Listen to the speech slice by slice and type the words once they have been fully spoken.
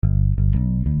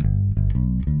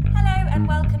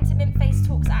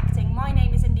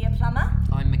Mia Plummer.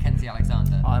 I'm Mackenzie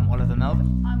Alexander. I'm Oliver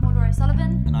Melvin. I'm Laura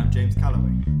O'Sullivan. And I'm James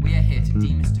Calloway. We are here to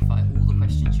demystify all the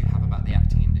questions you have about the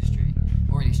acting industry,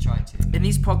 or at least try to. In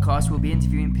these podcasts, we'll be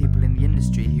interviewing people in the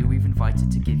industry who we've invited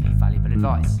to give you valuable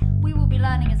advice. We will be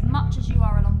learning as much as you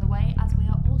are along the way, as we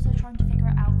are also trying to figure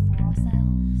it out for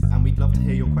ourselves. And we'd love to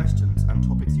hear your questions and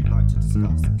topics you'd like to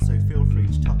discuss, so feel free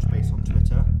to touch base on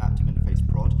Twitter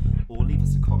 @MintFaceProd, or leave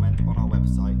us a comment on our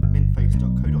website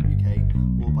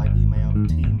mintface.co.uk, or by email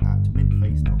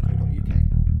team@mintface.co.uk.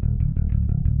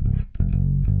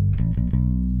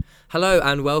 Hello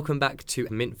and welcome back to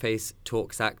Mintface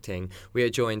Talks Acting. We are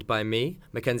joined by me,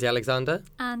 Mackenzie Alexander.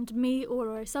 And me,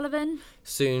 Laura O'Sullivan.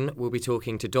 Soon we'll be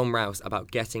talking to Dom Rouse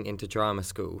about getting into drama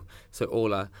school. So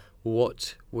Orla,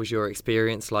 what was your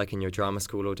experience like in your drama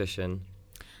school audition?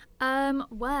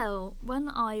 Well, when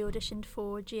I auditioned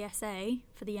for GSA,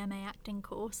 for the MA acting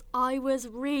course, I was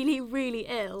really, really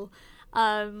ill.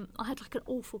 I had like an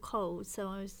awful cold,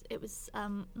 so it was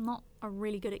not a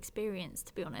really good experience,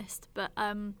 to be honest. But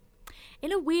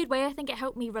in a weird way, I think it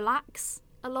helped me relax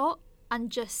a lot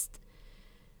and just,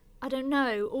 I don't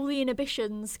know, all the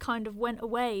inhibitions kind of went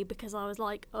away because I was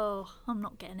like, oh, I'm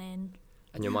not getting in.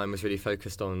 And your mind was really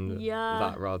focused on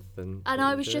that rather than... And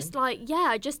I was just like,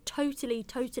 I just totally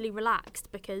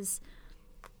relaxed because,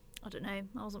 I don't know,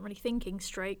 I wasn't really thinking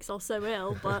straight because I was so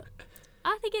ill, but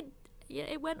I think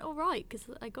it went all right because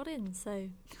I got in, so...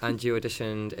 And you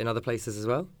auditioned in other places as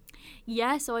well?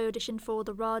 Yeah, so I auditioned for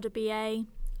the RADA BA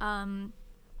and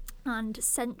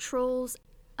Centrals,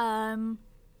 and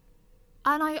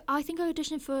I think I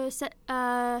auditioned for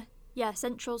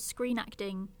Central's screen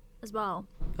acting as well.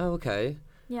 Oh, okay.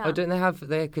 Yeah. Oh, don't they have...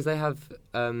 Because they have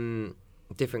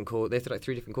different courses... They have like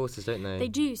 3 different courses, don't they? They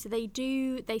do. So they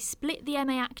split the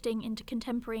MA acting into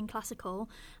contemporary and classical,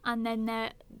 and then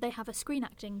they have a screen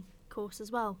acting course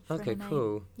as well. Okay,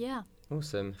 cool. Yeah.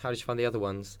 Awesome. How did you find the other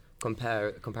ones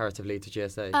comparatively to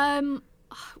GSA?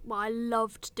 Well, I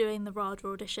loved doing the RADA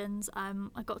auditions.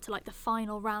 I got to like the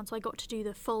final round, so I got to do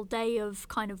the full day of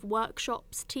kind of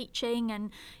workshops, teaching,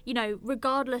 and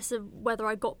regardless of whether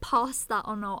I got past that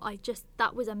or not,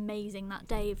 that was amazing, that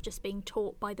day of just being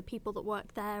taught by the people that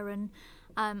work there and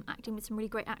acting with some really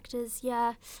great actors.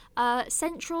 Yeah.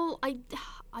 Central,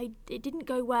 it didn't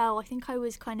go well. I think I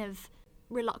was kind of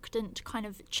reluctant to kind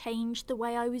of change the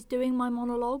way I was doing my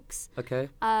monologues. Okay.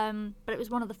 But it was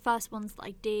one of the first ones that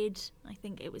I did. I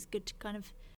think it was good to kind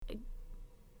of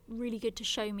really good to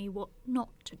show me what not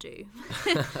to do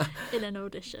in an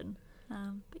audition.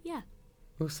 But yeah.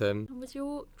 Awesome. What was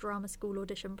your drama school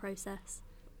audition process?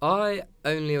 I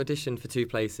only auditioned for 2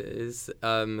 places. So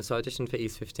I auditioned for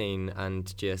East 15 and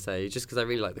GSA just because I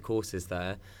really like the courses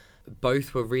there.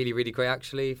 Both were really, really great,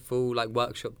 actually. Full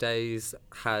workshop days,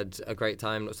 had a great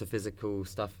time, lots of physical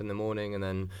stuff in the morning, and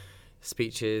then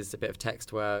speeches, a bit of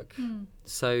text work.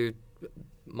 So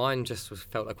mine just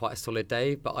felt like quite a solid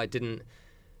day, but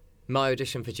my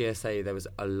audition for GSA, there was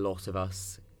a lot of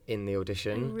us in the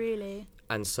audition. Oh, really?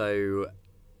 And so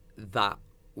that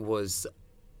was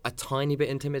a tiny bit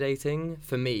intimidating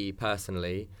for me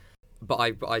personally. But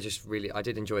I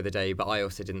did enjoy the day, but I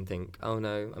also didn't think, oh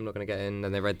no, I'm not going to get in.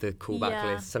 And they read the callback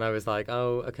list and I was like,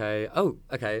 oh, okay,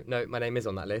 no, my name is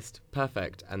on that list.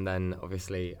 Perfect. And then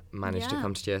obviously managed to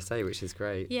come to GSA, which is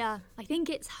great. Yeah, I think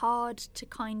it's hard to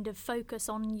kind of focus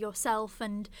on yourself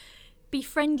and be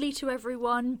friendly to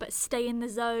everyone, but stay in the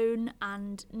zone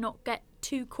and not get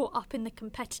too caught up in the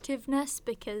competitiveness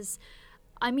because,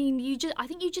 I think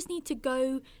you just need to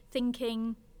go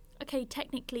thinking, okay,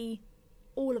 technically,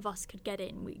 all of us could get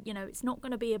in. It's not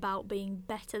going to be about being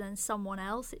better than someone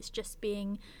else. It's just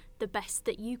being the best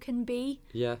that you can be.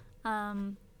 Yeah.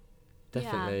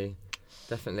 Definitely.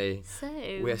 So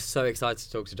we're so excited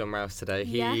to talk to Dom Rouse today.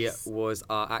 Yes. He was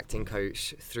our acting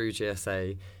coach through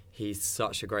GSA. He's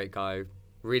such a great guy,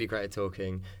 really great at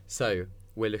talking. So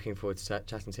we're looking forward to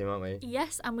chatting to him, aren't we?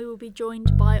 Yes, and we will be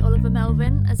joined by Oliver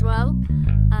Melvin as well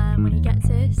when he gets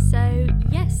here. So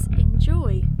yes,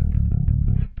 enjoy.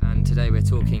 And today we're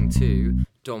talking to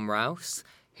Dom Rouse,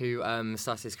 who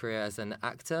started his career as an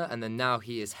actor, and then now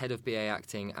he is head of BA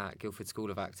acting at Guildford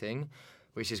School of Acting,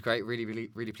 which is great. Really, really,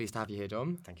 really pleased to have you here,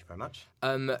 Dom. Thank you very much.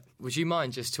 Would you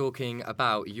mind just talking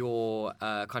about your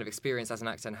kind of experience as an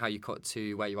actor and how you got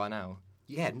to where you are now?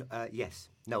 Yeah. Yes.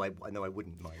 No, I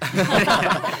wouldn't mind.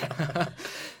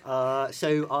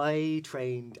 So I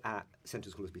trained at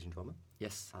Central School of Speech and Drama.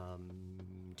 Yes.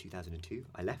 2002,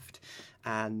 I left,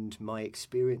 and my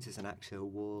experience as an actor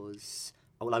was,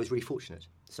 I was really fortunate.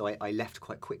 So I left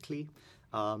quite quickly.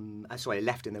 I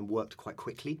left and then worked quite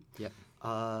quickly. Yep.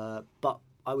 But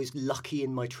I was lucky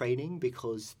in my training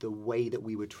because the way that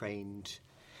we were trained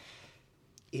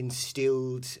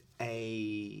instilled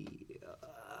an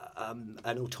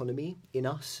autonomy in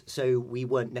us, so we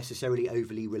weren't necessarily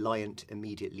overly reliant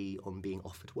immediately on being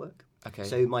offered work. Okay.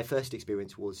 So my first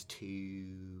experience was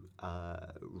to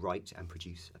write and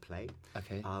produce a play,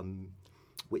 Okay.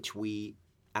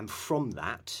 and from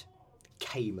that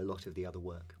came a lot of the other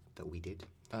work that we did.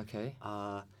 Okay.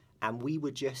 And we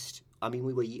were just, we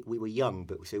were young,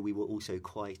 but so we were also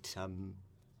quite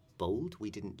bold. We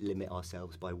didn't limit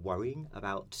ourselves by worrying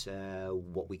about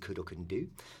what we could or couldn't do.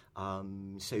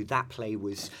 So that play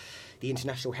was, the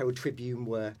International Herald Tribune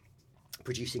were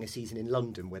producing a season in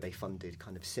London where they funded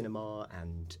kind of cinema,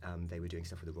 and they were doing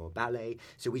stuff with the Royal Ballet.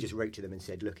 So we just wrote to them and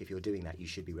said, look, if you're doing that, you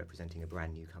should be representing a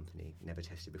brand new company, never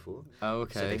tested before. Oh,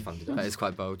 okay. So they funded us. That is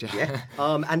quite bold, yeah.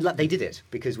 Yeah, and they did it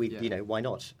because we, Yeah. why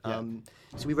not? Yeah.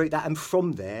 So we wrote that, and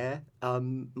from there,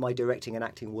 my directing and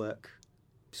acting work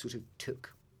sort of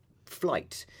took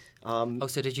flight. Oh,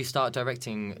 so did you start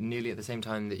directing nearly at the same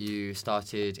time that you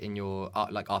started in your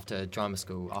after drama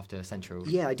school, after Central?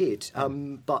 Yeah, I did,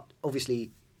 but obviously,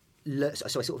 so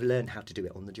I sort of learned how to do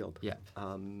it on the job. Yeah.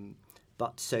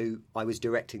 But so I was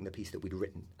directing the piece that we'd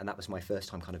written, and that was my first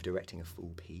time kind of directing a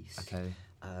full piece. Okay.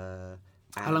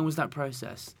 How long was that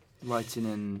process? Writing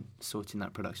and sorting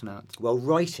that production out? Well,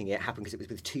 writing it happened because it was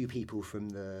with two people from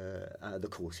the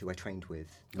course who I trained with,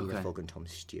 Mia Okay. Fogg and Tom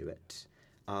Stewart.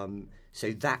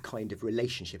 So that kind of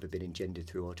relationship had been engendered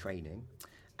through our training,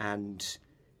 and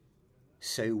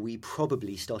so we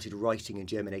probably started writing and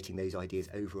germinating those ideas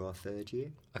over our third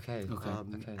year. Okay.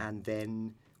 Okay. And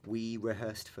then we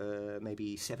rehearsed for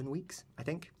maybe 7 weeks, I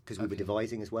think, because we were Okay.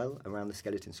 devising as well around the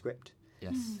skeleton script,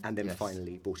 Yes. and then Yes.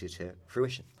 finally brought it to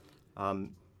fruition.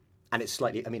 And it's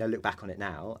slightly, I look back on it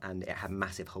now, and it had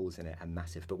massive holes in it,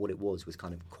 but what it was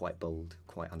kind of quite bold,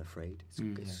 quite unafraid.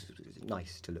 It's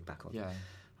nice to look back on. Yeah.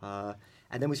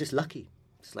 And then was just lucky.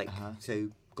 It's like, Uh-huh. so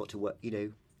got to work,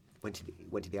 went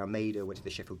to the Almeida, went to the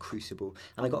Sheffield Crucible,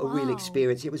 and I got a real wow.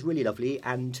 experience. It was really lovely,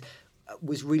 and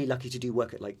was really lucky to do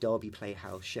work at like Derby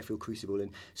Playhouse, Sheffield Crucible,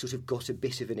 and sort of got a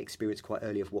bit of an experience quite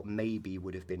early of what maybe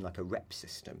would have been like a rep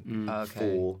system Okay.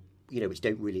 for, which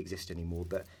don't really exist anymore,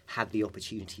 but had the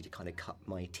opportunity to kind of cut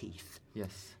my teeth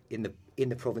Yes. in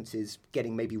the provinces,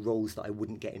 getting maybe roles that I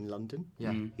wouldn't get in London.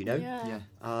 Yeah.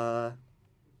 Yeah.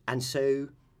 And so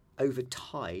over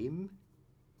time,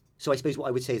 so I suppose what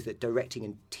I would say is that directing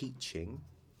and teaching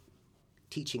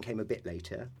came a bit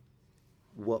later,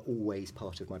 were always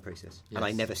part of my process. And I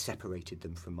Yes. never separated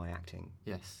them from my acting,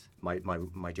 Yes.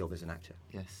 my job as an actor.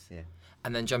 Yes. Yeah.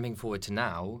 And then jumping forward to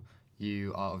now,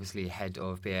 you are obviously head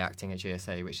of BA acting at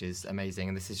GSA, which is amazing.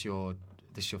 And this is your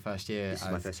first year. This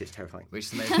is my first year, it's terrifying. Which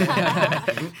is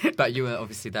amazing. But you were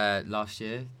obviously there last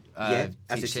year, as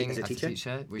a teaching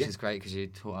teacher. which Yeah. is great because you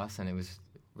taught us, and it was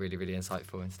really, really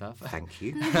insightful and stuff. Thank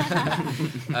you.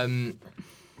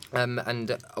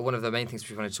 And one of the main things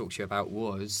we wanted to talk to you about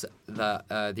was that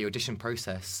the audition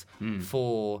process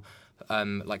for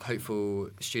hopeful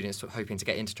students hoping to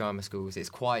get into drama schools. It's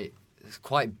quite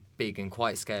big and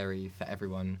quite scary for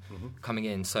everyone coming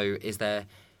in. So I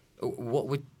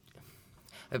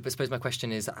suppose my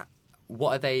question is,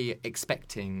 what are they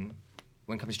expecting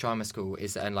when it comes to drama school?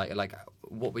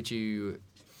 What would you,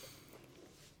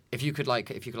 if you could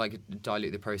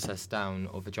dilute the process down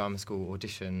of a drama school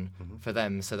audition for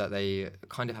them, so that they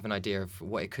kind of have an idea of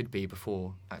what it could be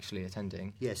before actually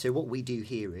attending? Yeah, so what we do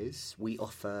here is we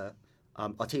offer,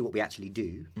 I'll tell you what we actually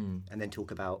do, and then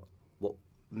talk about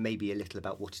maybe a little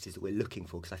about what it is that we're looking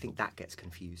for, because I think that gets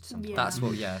confused sometimes. Yeah. That's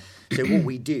what, yeah. So what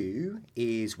we do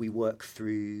is we work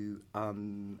through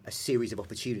a series of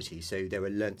opportunities. So there are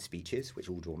learnt speeches, which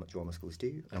all drama schools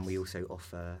do, and we also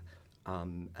offer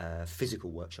a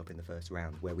physical workshop in the first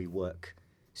round where we work.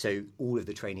 So all of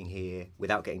the training here,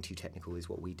 without getting too technical, is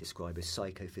what we describe as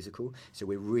psychophysical. So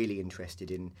we're really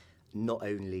interested in not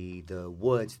only the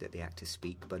words that the actors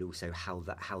speak, but also how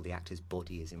the actor's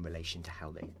body is in relation to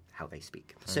how they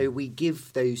speak. So we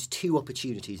give those two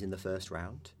opportunities in the first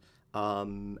round,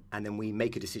 and then we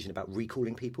make a decision about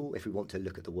recalling people if we want to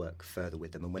look at the work further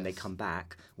with them. And when they come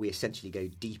back, we essentially go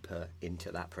deeper into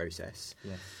that process.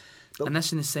 Yes. And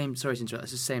that's in the same, sorry to interrupt,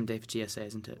 that's the same day for GSA,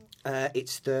 isn't it?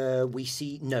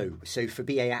 So for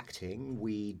BA acting,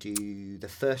 we do the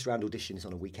first round auditions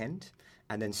on a weekend,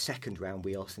 and then second round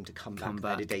we ask them to come back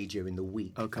at a day during the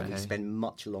week. Okay. And we spend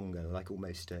much longer,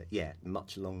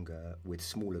 much longer with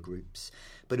smaller groups,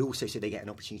 but also so they get an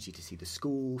opportunity to see the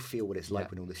school, feel what it's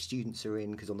like when all the students are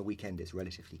in, because on the weekend it's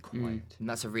relatively quiet. And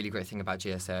that's a really great thing about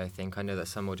GSA, I think. I know that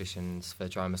some auditions for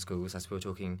drama schools, as we were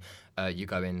talking, you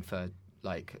go in for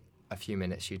like a few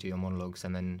minutes, you do your monologues,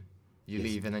 and then you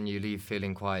leave, and then you leave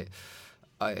feeling quite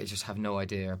I just have no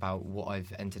idea about what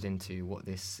I've entered into,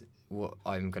 what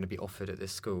I'm going to be offered at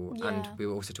this school. Yeah. And we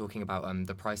were also talking about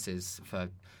the prices for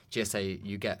GSA.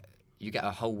 You get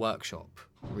a whole workshop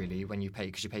really when you pay,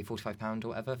 because you pay £45 or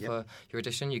whatever for your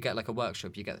audition. You get like a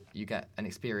workshop. You get an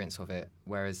experience of it.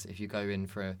 Whereas if you go in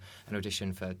for an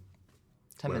audition for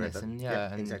 10 minutes and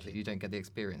exactly. you don't get the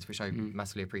experience, which I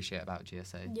massively appreciate about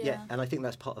GSA. Yeah, and I think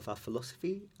that's part of our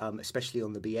philosophy, especially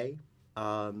on the BA,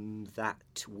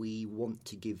 that we want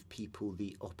to give people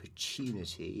the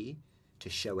opportunity to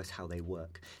show us how they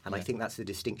work. And I think that's the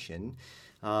distinction.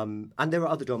 And there are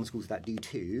other drama schools that do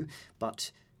too,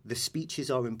 but the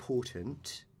speeches are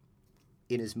important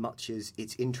in as much as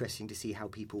it's interesting to see how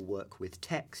people work with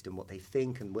text and what they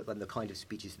think and the kind of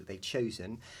speeches that they've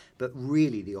chosen. But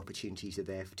really the opportunities are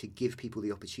there to give people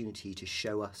the opportunity to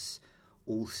show us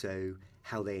also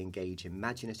how they engage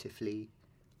imaginatively,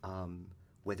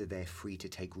 whether they're free to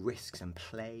take risks and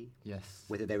play,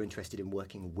 whether they're interested in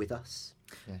working with us.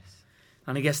 Yes.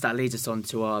 And I guess that leads us on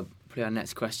to our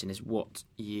next question, is what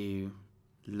you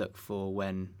look for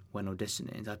when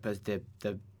auditioning. I suppose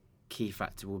the key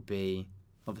factor will be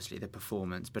obviously the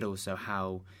performance, but also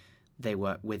how they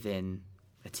work within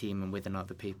a team and within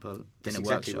other people in That's a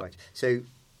exactly workshop. Right. So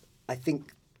I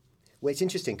think, well, it's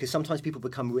interesting because sometimes people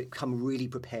come really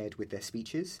prepared with their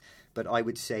speeches, but I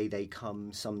would say they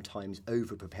come sometimes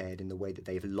over-prepared in the way that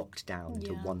they've locked down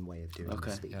to one way of doing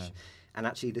the speech. Yeah. And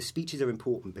actually the speeches are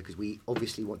important because we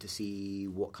obviously want to see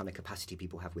what kind of capacity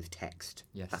people have with text.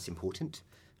 Yes. That's important.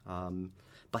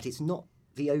 But it's not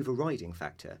the overriding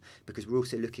factor, because we're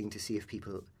also looking to see if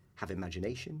people have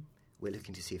imagination. We're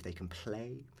looking to see if they can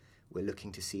play. We're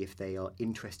looking to see if they are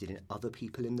interested in other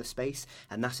people in the space.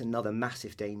 And that's another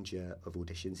massive danger of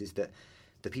auditions, is that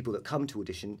the people that come to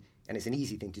audition, and it's an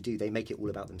easy thing to do, they make it all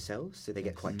about themselves, so they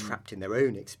get quite trapped in their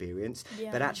own experience.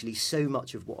 Yeah. But actually so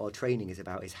much of what our training is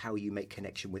about is how you make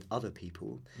connection with other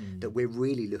people, that we're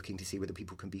really looking to see whether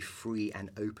people can be free and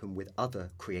open with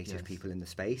other creative people in the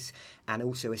space, and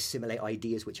also assimilate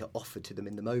ideas which are offered to them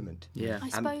in the moment. Yeah. I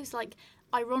suppose, like,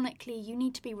 ironically, you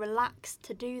need to be relaxed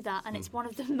to do that, and it's one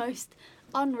of the most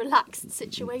unrelaxed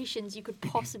situations you could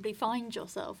possibly find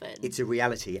yourself in. It's a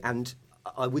reality, and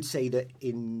I would say that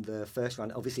in the first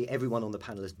round, obviously everyone on the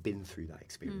panel has been through that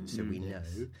experience, so we know.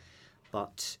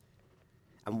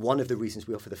 And one of the reasons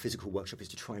we offer the physical workshop is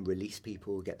to try and release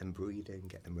people, get them breathing,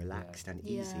 get them relaxed and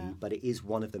easy. But it is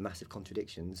one of the massive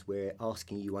contradictions. We're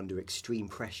asking you under extreme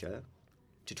pressure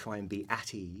to try and be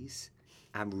at ease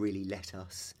and really let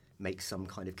us make some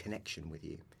kind of connection with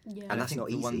you. Yeah. And that's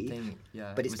not easy,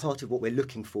 but it's part of what we're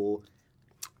looking for.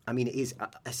 I mean, it is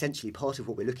essentially part of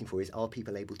what we're looking for is, are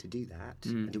people able to do that?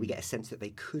 And do we get a sense that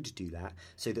they could do that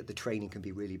so that the training can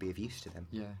really be of use to them?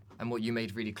 Yeah. And what you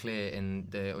made really clear in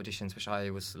the auditions, which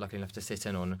I was lucky enough to sit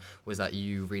in on, was that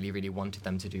you really, really wanted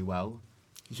them to do well.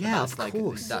 Yeah, of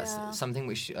course. That's something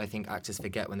which I think actors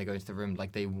forget when they go into the room.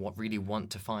 Like, they really want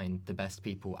to find the best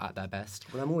people at their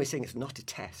best. Well, I'm always saying it's not a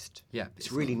test. Yeah.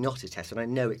 It's really not a test. And I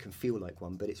know it can feel like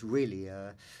one, but it's really...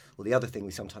 well, the other thing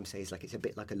we sometimes say is, like, it's a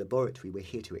bit like a laboratory. We're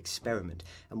here to experiment.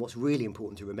 And what's really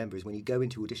important to remember is when you go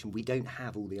into audition, we don't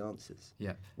have all the answers.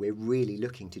 Yeah. We're really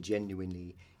looking to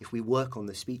genuinely... If we work on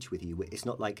the speech with you, it's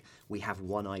not like we have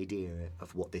one idea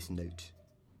of what this note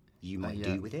you might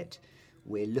do with it.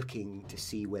 We're looking to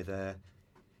see whether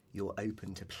you're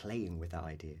open to playing with that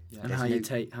idea. Yeah. And how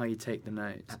you take the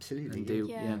notes.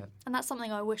 Absolutely. And that's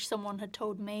something I wish someone had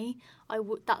told me.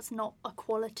 That's not a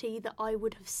quality that I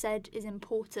would have said is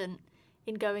important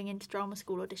in going into drama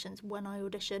school auditions when I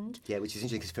auditioned. Yeah, which is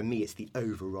interesting because for me it's the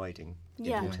overriding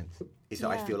importance. Is that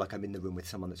I feel like I'm in the room with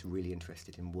someone that's really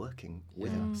interested in working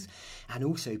with us. And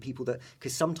also people that...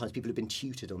 Because sometimes people have been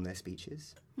tutored on their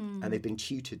speeches and they've been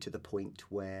tutored to the point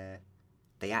where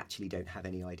they actually don't have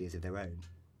any ideas of their own.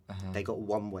 They got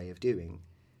one way of doing,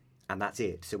 and that's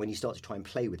it. So when you start to try and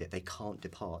play with it, they can't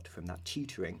depart from that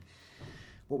tutoring.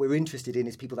 What we're interested in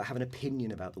is people that have an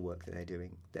opinion about the work that they're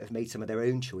doing, that have made some of their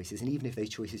own choices, and even if those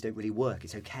choices don't really work,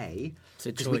 it's okay. It's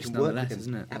a choice nonetheless,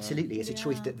 isn't it? Absolutely, it's a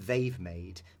choice that they've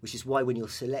made, which is why when you're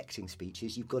selecting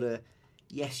speeches, you've got to...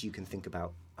 Yes, you can think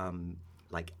about,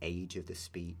 like, age of the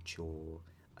speech, or...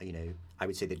 You know, I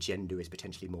would say that gender is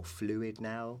potentially more fluid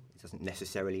now. It doesn't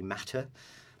necessarily matter.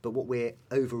 But what we're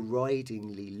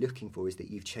overridingly looking for is that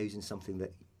you've chosen something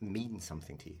that means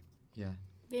something to you.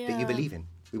 Yeah. That you believe in.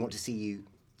 We want to see you...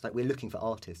 Like, we're looking for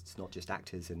artists, not just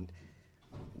actors, and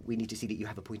we need to see that you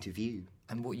have a point of view.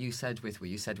 And what you said with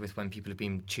when people have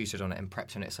been tutored on it and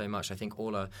prepped on it so much, I think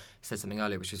Orla said something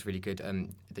earlier which was really good,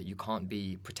 that you can't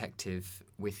be protective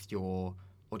with your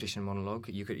audition monologue.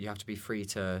 You have to be free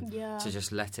to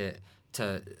just let it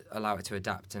to allow it to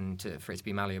adapt and for it to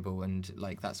be malleable, and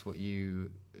like that's what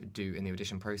you do in the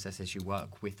audition process is you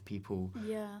work with people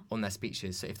on their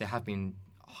speeches. So if they have been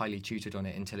highly tutored on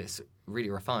it until it's really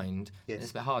refined, Yes.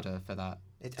 it's a bit harder for that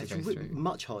to It's go through.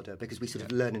 much harder because we sort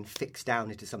of learn and fix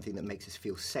down into something that makes us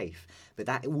feel safe. But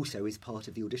that also is part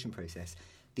of the audition process.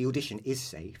 The audition is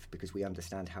safe because we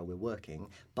understand how we're working,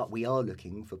 but we are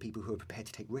looking for people who are prepared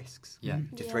to take risks. Yeah.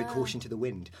 To throw caution to the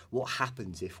wind. What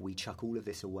happens if we chuck all of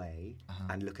this away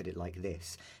and look at it like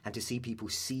this? And to see people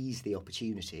seize the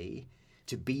opportunity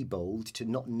to be bold, to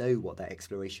not know what that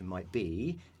exploration might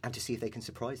be, and to see if they can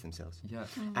surprise themselves. Yeah.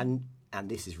 And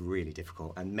this is really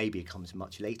difficult, and maybe it comes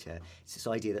much later. It's this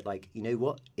idea that, like, you know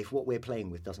what? If what we're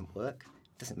playing with doesn't work,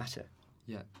 it doesn't matter.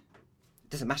 Yeah. It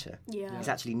doesn't matter. Yeah. It's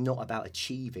actually not about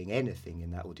achieving anything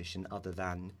in that audition other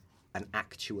than an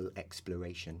actual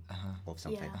exploration of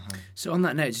something. Yeah. So on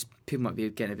that note, just people might be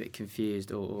getting a bit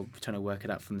confused or trying to work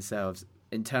it out for themselves.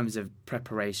 In terms of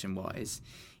preparation-wise,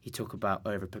 you talk about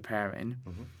over-preparing.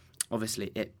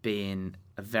 Obviously, it being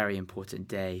a very important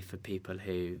day for people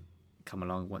who come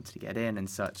along, want to get in and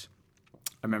such.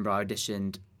 I remember I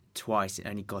auditioned twice and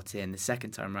only got in the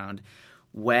second time round.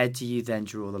 Where do you then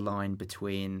draw the line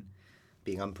between...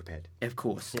 Being unprepared. Of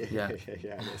course, yeah.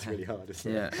 Yeah, it's really hard,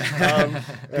 isn't Yeah,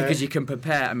 it? because you can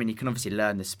prepare. I mean, you can obviously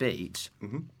learn the speech,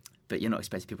 but you're not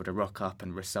expecting people to rock up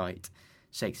and recite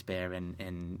Shakespeare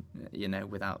in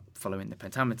without following the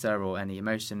pentameter or any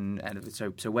emotion. And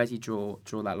so where do you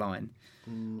draw that line,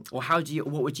 or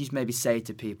what would you maybe say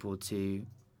to people to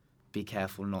be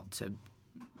careful not to?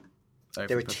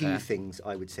 There are two things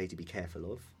I would say to be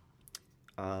careful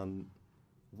of.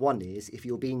 One is if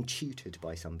you're being tutored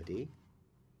by somebody,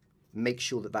 make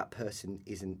sure that that person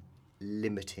isn't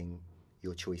limiting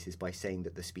your choices by saying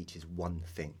that the speech is one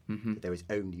thing. That there is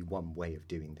only one way of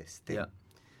doing this thing. Yeah.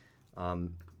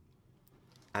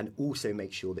 And also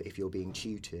make sure that if you're being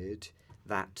tutored,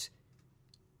 that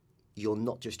you're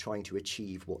not just trying to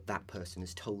achieve what that person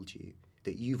has told you,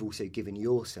 that you've also given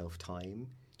yourself time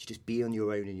to just be on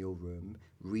your own in your room,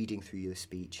 reading through your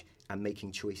speech and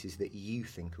making choices that you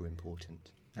think are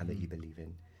important and that you believe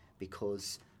in.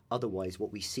 Because otherwise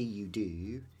what we see you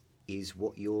do is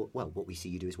what your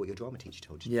drama teacher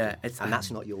told you to do. And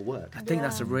that's not your work. I think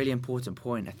that's a really important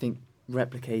point. I think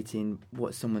replicating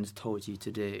what someone's told you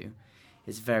to do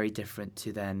is very different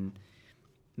to then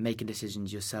making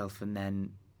decisions yourself and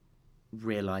then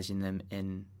realising them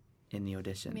in the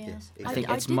audition. Yeah. Yes, I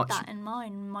exactly. did that in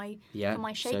mine. For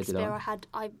my so did Shakespeare,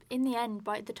 in the end,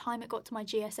 by the time it got to my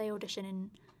GSA audition in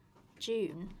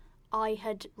June, I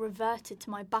had reverted to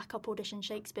my backup audition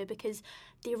Shakespeare because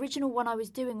the original one I was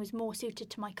doing was more suited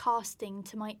to my casting,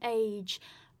 to my age,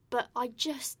 but I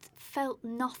just felt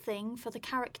nothing for the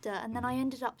character. And then I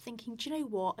ended up thinking, do you know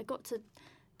what? I got to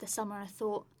the summer and I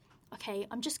thought, okay,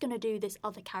 I'm just going to do this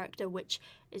other character, which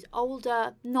is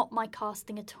older, not my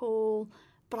casting at all,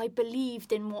 but I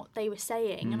believed in what they were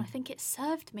saying, and I think it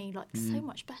served me so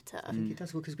much better. I think it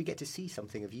does, because we get to see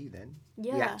something of you then.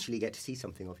 Yeah. We actually get to see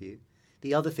something of you.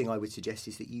 The other thing I would suggest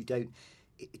is that you don't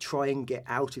try and get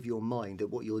out of your mind that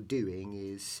what you're doing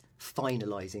is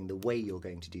finalising the way you're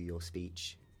going to do your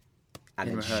speech and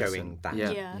In then rehearsing. showing that.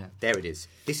 Yeah. There it is.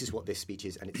 This is what this speech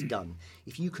is, and it's done.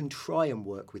 If you can try and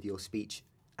work with your speech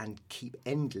and keep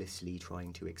endlessly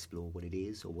trying to explore what it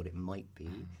is or what it might be,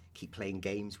 keep playing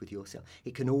games with yourself,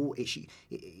 you can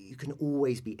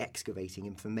always be excavating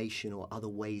information or other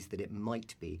ways that it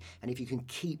might be. And if you can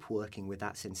keep working with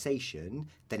that sensation,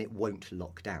 then it won't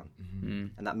lock down.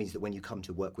 And that means that when you come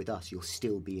to work with us, you'll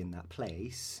still be in that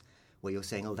place where you're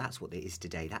saying, oh, that's what it is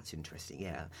today. That's interesting.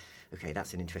 Yeah. Okay,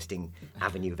 that's an interesting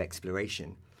avenue of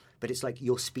exploration. But it's like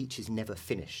your speech is never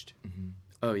finished.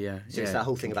 Oh, yeah. So it's that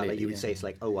whole thing about, like, you would say, it's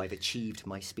like, oh, I've achieved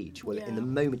my speech. Well, in the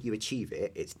moment you achieve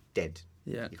it, it's dead.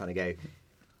 Yeah. You kind of go...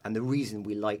 And the reason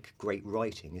we like great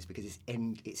writing is because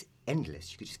it's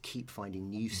endless. You could just keep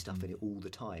finding new stuff in it all the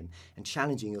time. And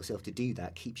challenging yourself to do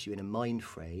that keeps you in a mind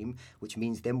frame, which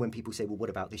means then when people say, well,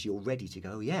 what about this? You're ready to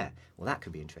go, yeah, well, that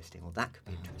could be interesting, or that could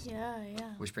be interesting.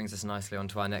 Yeah. Which brings us nicely on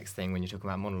to our next thing when you're talking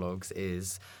about monologues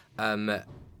is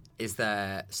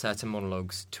there certain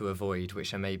monologues to avoid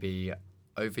which are maybe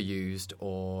overused,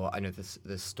 or I know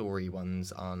the story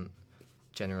ones aren't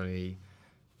generally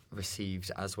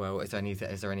received as well? Is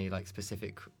there any like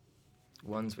specific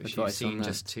ones which Advice you've on seen that?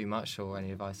 just too much, or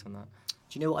any advice on that?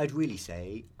 Do you know what I'd really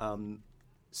say?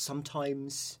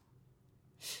 Sometimes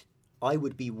I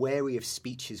would be wary of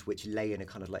speeches which lay in a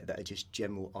kind of like that are just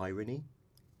general irony.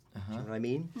 Do you know what I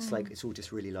mean? It's like, it's all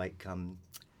just really like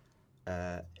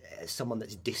someone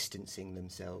that's distancing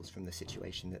themselves from the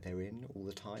situation that they're in all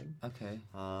the time. Okay.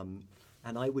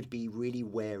 And I would be really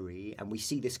wary, and we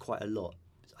see this quite a lot.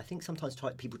 I think sometimes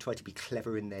people try to be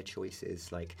clever in their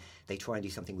choices, like they try and do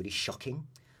something really shocking,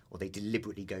 or they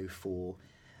deliberately go for,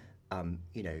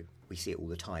 we see it all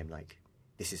the time, like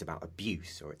this is about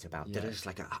abuse, or it's about just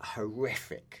like a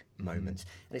horrific moment.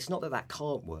 And it's not that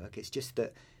can't work, it's just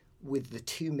that with the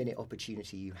 2-minute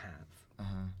opportunity you have,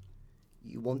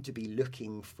 you want to be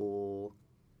looking for,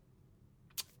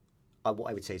 what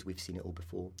I would say is we've seen it all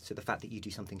before. So the fact that you do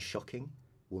something shocking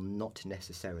will not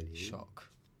necessarily... Shock.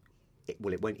 It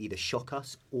won't either shock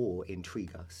us or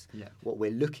intrigue us. Yeah. What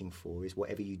we're looking for is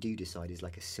whatever you do decide is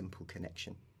like a simple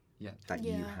connection that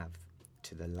you have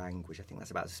to the language. I think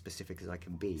that's about as specific as I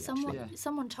can be.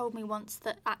 Someone told me once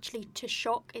that actually to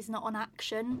shock is not an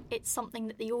action. It's something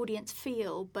that the audience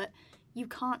feel, but you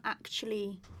can't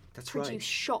actually produce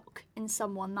shock in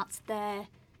someone. That's their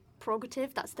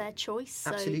prerogative, that's their choice.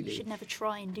 So Absolutely. You should never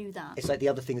try and do that. It's like the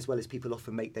other thing as well is people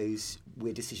often make those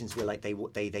weird decisions where like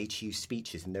they choose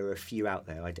speeches, and there are a few out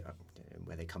there, I don't know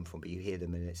where they come from, but you hear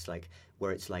them and it's like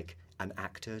where it's like an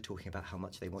actor talking about how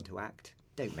much they want to act.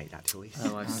 Don't make that choice.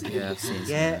 Oh, I've seen it.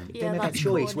 Don't make that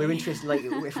choice. Corny. We're interested, like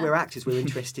if we're actors, we're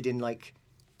interested in like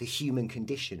the human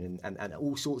condition and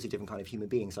all sorts of different kind of human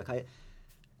beings. Like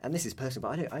and this is personal,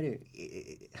 but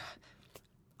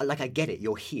I get it.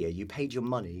 You're here. You paid your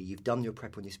money. You've done your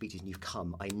prep on your speeches, and you've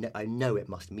come. I know it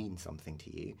must mean something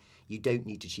to you. You don't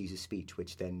need to choose a speech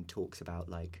which then talks about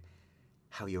like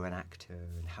how you're an actor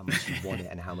and how much you want it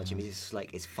and how much. I mean, it's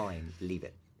like it's fine. Leave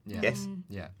it. Yeah. Yes.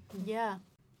 Yeah.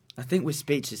 I think with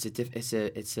speech, it's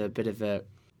a bit of a.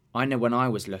 I know when I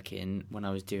was doing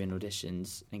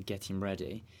auditions and getting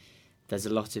ready, there's a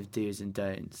lot of do's and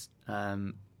don'ts.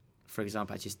 For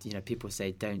example, people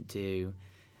say don't do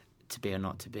to be or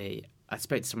not to be. I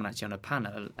spoke to someone actually on a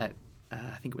panel at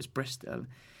I think it was Bristol,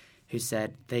 who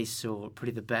said they saw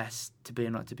probably the best to be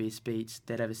or not to be speech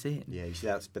they'd ever seen. Yeah, you see,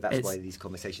 that's why these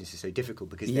conversations are so difficult,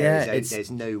 because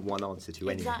there's no one answer to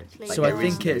anything. Exactly. Like, So I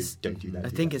think don't do that. I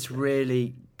think it's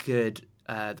really good.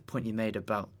 The point you made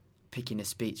about picking a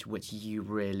speech which you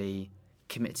really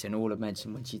commit to, and all I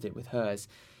mentioned when she did with hers,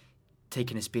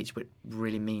 taking a speech which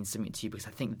really means something to you, because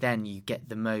I think then you get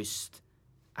the most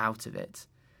out of it.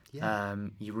 Yeah.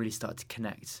 You really start to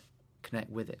connect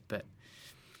with it, but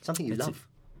something you love.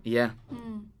 Yeah.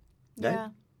 Mm. No? Yeah.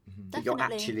 That you're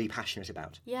actually passionate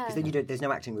about. Yeah. Because then there's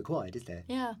no acting required, is there?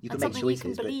 Yeah. You can and make something choices,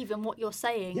 you can believe in what you're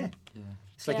saying. Yeah.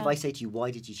 It's like if Yeah. I say to you, why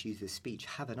did you choose this speech?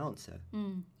 Have an answer.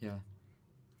 Yeah.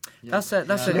 That's an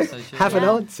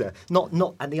answer. Not,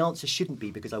 and the answer shouldn't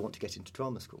be because I want to get into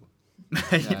drama school.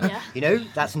 Yeah. You know,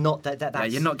 that's not that. Yeah,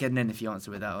 you're not getting in if you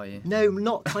answer with that, are you? No,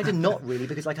 not really,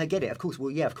 because like I get it. Of course, you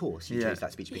Yeah. chose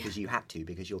that speech because you had to,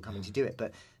 because you're coming to do it.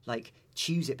 But like,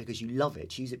 choose it because you love it.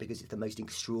 Choose it because it's the most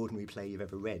extraordinary play you've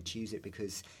ever read. Choose it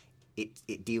because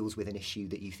it deals with an issue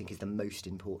that you think is the most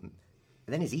important.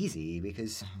 And then it's easy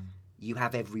because you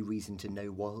have every reason to know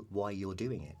why you're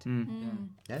doing it.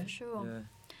 No? For sure.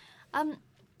 Yeah.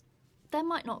 There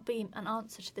might not be an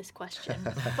answer to this question,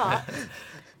 but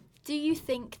do you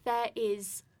think there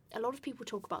is, a lot of people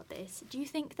talk about this, do you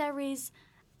think there is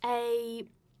a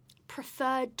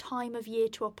preferred time of year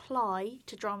to apply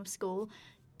to drama school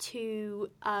to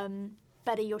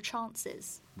better your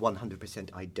chances? 100%,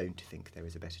 I don't think there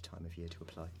is a better time of year to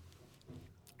apply.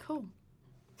 Cool.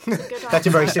 That's a good That's a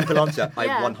very answer. simple answer. I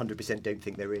Yeah. 100% don't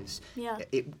think there is. Yeah.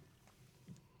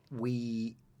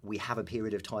 We have a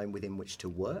period of time within which to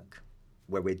work,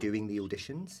 where we're doing the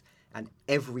auditions, and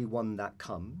everyone that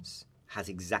comes has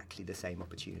exactly the same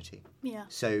opportunity. Yeah.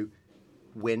 So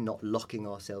we're not locking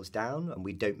ourselves down, and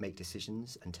we don't make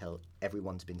decisions until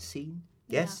everyone's been seen.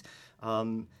 Yes?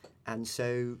 And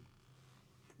so,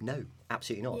 no,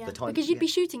 absolutely not. Yeah. The time, Because you'd be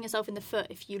shooting yourself in the foot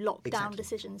if you lock down Exactly.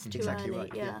 decisions too Exactly early.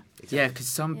 right. Yeah. Exactly. Yeah, because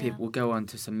some Yeah. people, we'll go on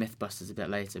to some Mythbusters a bit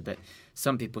later, but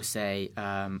some people say,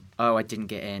 I didn't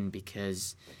get in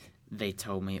because they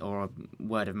told me, or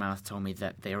word of mouth told me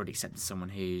that they already accepted someone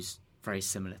who's very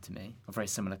similar to me, or very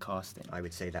similar casting. I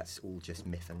would say that's all just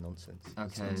myth and nonsense.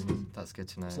 Okay, that's good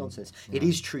to know. It's nonsense. Yeah. It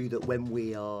is true that when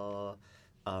we are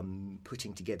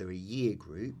putting together a year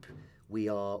group, we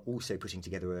are also putting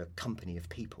together a company of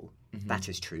people. That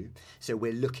is true. So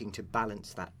we're looking to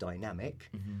balance that dynamic.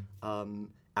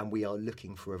 And we are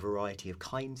looking for a variety of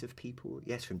kinds of people,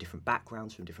 yes, from different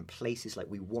backgrounds, from different places. Like,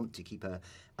 we want to keep a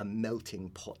melting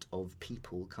pot of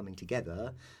people coming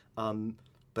together.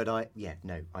 But I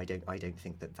don't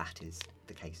think that is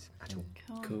the case at all.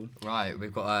 Cool. Right,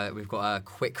 we've got a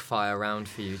quick fire round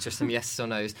for you, just some yeses or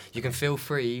nos. You can feel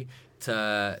free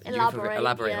to Elaborate,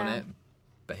 elaborate on yeah. it,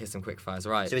 but here's some quick fires.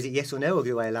 Right. So is it yes or no, or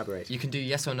do I elaborate? You can do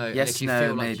yes or no. Yes, and if you no,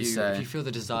 feel like maybe you, so. if you feel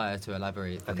the desire to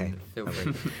elaborate, then Okay. feel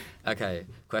free. Okay.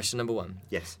 Question number 1.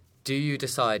 Yes. Do you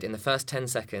decide in the first 10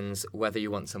 seconds whether you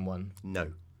want someone?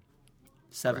 No.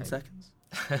 7 Right. seconds.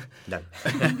 No.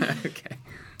 Okay.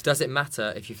 Does it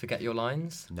matter if you forget your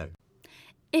lines? No.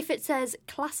 If it says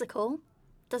classical,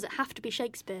 does it have to be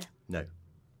Shakespeare? No.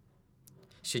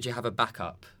 Should you have a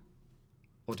backup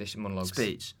audition monologues?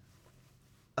 Speech.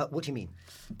 What do you mean?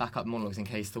 Backup monologues in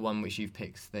case the one which you've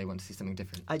picked, they want to see something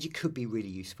different. It could be really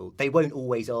useful. They won't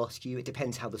always ask you. It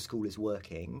depends how the school is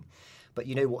working. But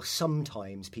you know what?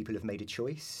 Sometimes people have made a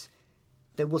choice.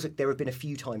 There have been a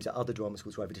few times at other drama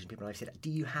schools where I've auditioned people and I've said,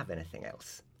 do you have anything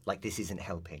else? Like, this isn't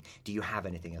helping. Do you have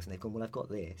anything else? And they've gone, well, I've got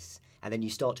this. And then you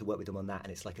start to work with them on that,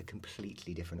 and it's like a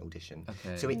completely different audition.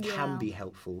 Okay. So it Yeah. can be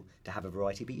helpful to have a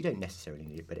variety, but you don't necessarily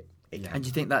need it, but it can. And do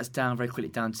you think that's very quickly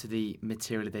down to the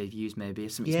material they've used maybe?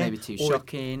 If something's Yeah, maybe too or-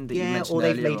 shocking that you Yeah, mentioned or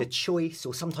they've earlier? made a choice,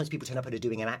 or sometimes people turn up and are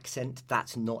doing an accent.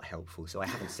 That's not helpful. So I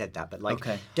haven't said that, but like,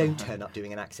 Okay. don't turn up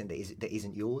doing an accent that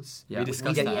isn't yours. Yeah. We We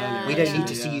discussed don't, that Yeah. earlier. we don't Yeah. need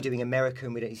to see you doing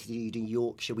American. We don't need to see you doing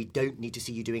Yorkshire. We don't need to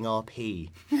see you doing RP.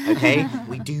 Okay,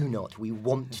 we do not. We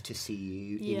want to see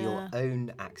you in your Yeah.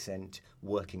 own accent,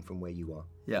 working from where you are.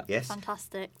 Yeah. Yes.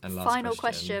 Fantastic. And last Final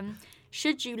question. question.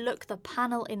 Should you look the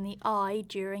panel in the eye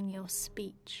during your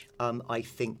speech? I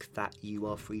think that you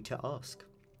are free to ask.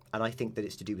 And I think that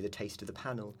it's to do with the taste of the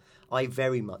panel. I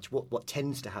very much, what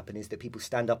tends to happen is that people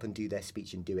stand up and do their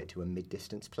speech and do it to a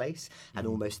mid-distance place. And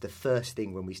almost the first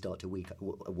thing when we start to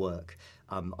work,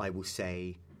 I will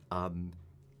say,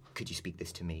 could you speak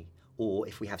this to me? Or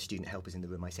if we have student helpers in the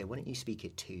room, I say, why don't you speak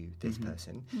it to this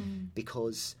person?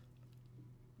 Because,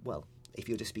 well, if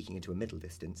you're just speaking into a middle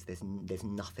distance, there's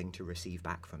nothing to receive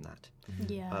back from that.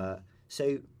 Yeah.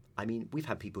 So, I mean, we've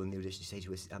had people in the audition say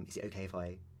to us, "Is it okay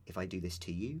if I do this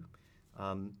to you?"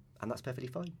 And that's perfectly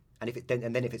fine. And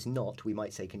then if it's not, we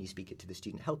might say, "Can you speak it to the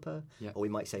student helper?" Yeah. Or we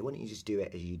might say, "Why don't you just do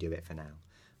it as you do it for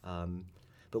now?"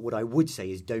 But what I would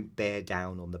say is, don't bear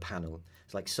down on the panel.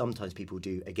 It's like sometimes people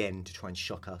do, again, to try and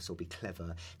shock us or be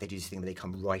clever. They do this thing where they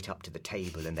come right up to the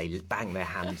table and they bang their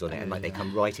hands on it, and like they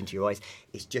come right into your eyes.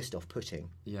 It's just off-putting.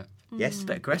 Yeah. Yes. It's a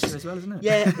bit aggressive as well, isn't it?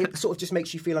 Yeah, it sort of just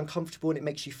makes you feel uncomfortable, and it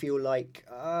makes you feel like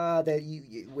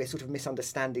we're sort of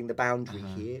misunderstanding the boundary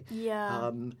here.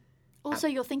 Yeah. Also,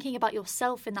 you're thinking about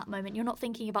yourself in that moment. You're not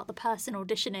thinking about the person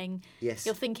auditioning. Yes.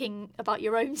 You're thinking about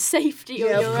your own safety or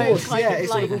Yeah, your of course. own kind Yeah, of it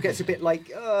sort like. of all gets a bit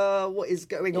like, what is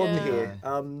going on Yeah.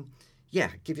 here? Yeah,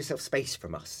 give yourself space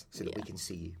from us so that we Yeah. can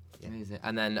see you. Yeah. Amazing.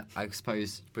 And then I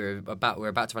suppose we're about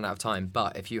to run out of time.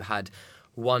 But if you had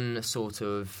one sort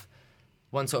of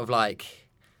like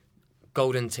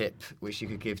golden tip which you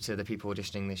could give to the people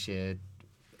auditioning this year,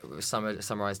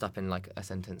 summarized up in like a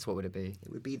sentence, what would it be?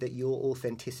 It would be that your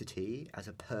authenticity as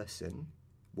a person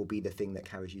will be the thing that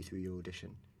carries you through your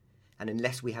audition. And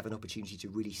unless we have an opportunity to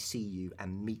really see you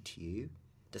and meet you,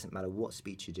 doesn't matter what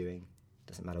speech you're doing,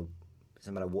 doesn't matter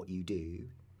what you do,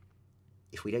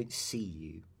 if we don't see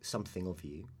you, something of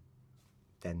you,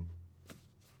 then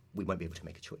we won't be able to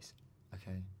make a choice.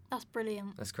 Okay. That's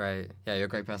brilliant. That's great. Yeah, you're a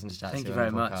great person to chat Thank to. you on very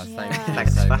the much. podcast. Yeah. Thank you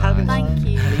Thanks so for having much. Thank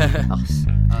you. Us.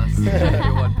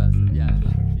 You're one person. Yeah. Thank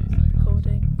you so much.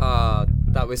 Recording.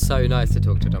 That was so nice to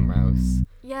talk to Dom Rouse.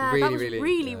 Yeah, Really, that was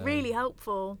really, really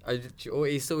helpful. It's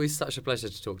always such a pleasure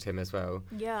to talk to him as well.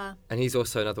 Yeah. And he's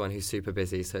also another one who's super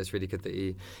busy, so it's really good that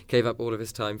he gave up all of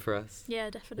his time for us. Yeah, Yeah.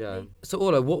 definitely. So,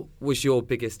 Orla, what was your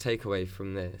biggest takeaway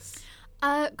from this?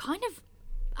 Kind of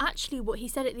actually what he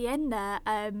said at the end there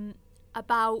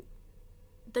about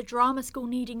the drama school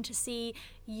needing to see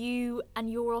you and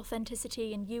your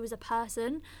authenticity and you as a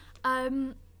person.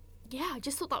 Yeah, I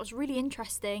just thought that was really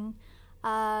interesting.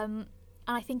 And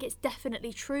I think it's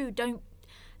definitely true. Don't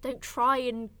try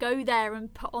and go there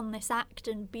and put on this act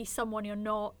and be someone you're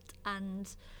not.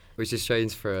 And Which is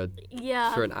strange for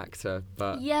an actor,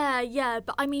 but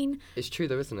but I mean, it's true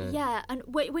though, isn't it? yeah, and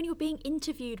when you're being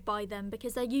interviewed by them,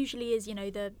 because there usually is,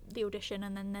 the audition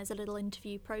and then there's a little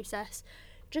interview process,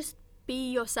 just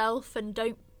be yourself and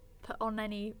don't put on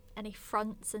any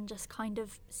fronts, and just kind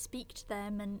of speak to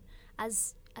them and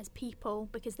as people,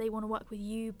 because they want to work with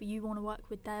you, but you want to work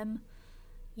with them.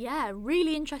 Yeah,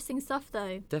 really interesting stuff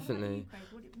though. Definitely.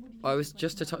 I was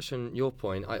just to touch on your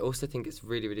point, I also think it's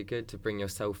really, really good to bring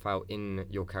yourself out in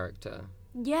your character.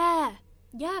 Yeah,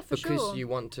 for Because sure. you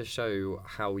want to show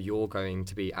how you're going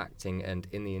to be acting and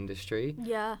in the industry.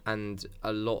 Yeah, And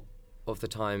a lot of the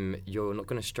time, you're not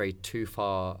going to stray too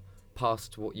far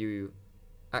past what you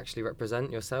actually represent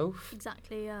yourself.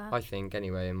 exactly. Yeah. I think,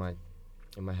 anyway, in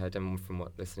my head, and from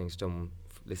what listening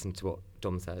to what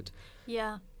Dom said.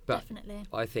 Yeah. But Definitely.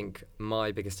 I think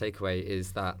my biggest takeaway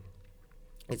is that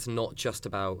it's not just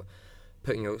about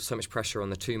putting so much pressure on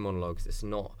the 2 monologues. It's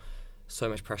not so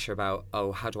much pressure about,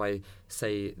 oh, how do I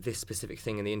say this specific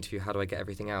thing in the interview? How do I get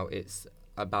everything out? It's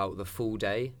about the full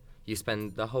day. You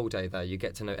spend the whole day there. You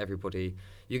get to know everybody.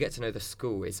 You get to know the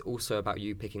school. It's also about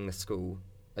you picking the school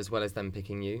as well as them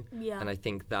picking you. Yeah. And I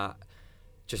think that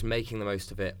just making the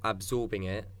most of it, absorbing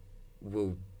it,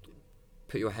 will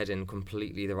put your head in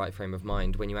completely the right frame of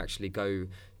mind when you actually go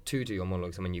to do your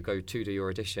monologues, and when you go to do your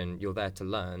audition, you're there to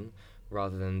learn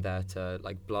rather than there to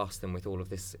like blast them with all of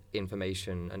this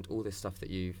information and all this stuff that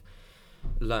you've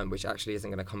learned, which actually isn't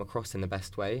going to come across in the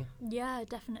best way. Yeah,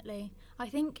 definitely. I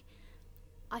think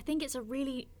it's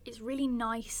really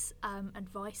nice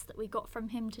advice that we got from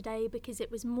him today, because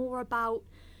it was more about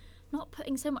not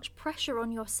putting so much pressure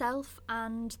on yourself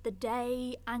and the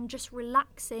day, and just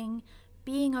relaxing,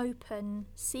 being open,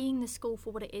 seeing the school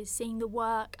for what it is, seeing the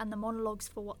work and the monologues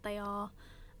for what they are,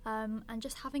 and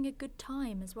just having a good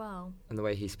time as well. And the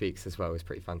way he speaks as well is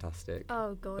pretty fantastic.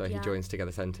 Oh God, the way yeah. he joins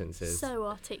together sentences. So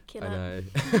articulate. I know.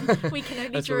 We can only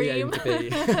That's what we dream. aim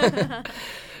to be.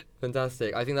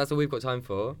 Fantastic. I think that's all we've got time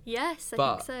for. Yes, I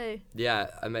But- think so. Yeah,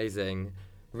 amazing.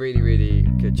 Really, really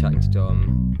good chatting to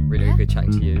Dom. Really, Yeah. really good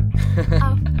chatting to you.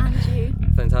 Oh, and you.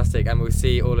 Fantastic. And we'll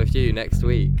see all of you next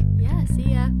week. Yeah,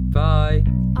 see ya. Bye.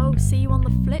 Oh, see you on the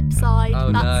flip side.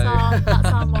 Oh, that's no.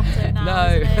 Our motto now, No.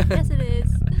 isn't it? Yes, it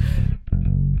is.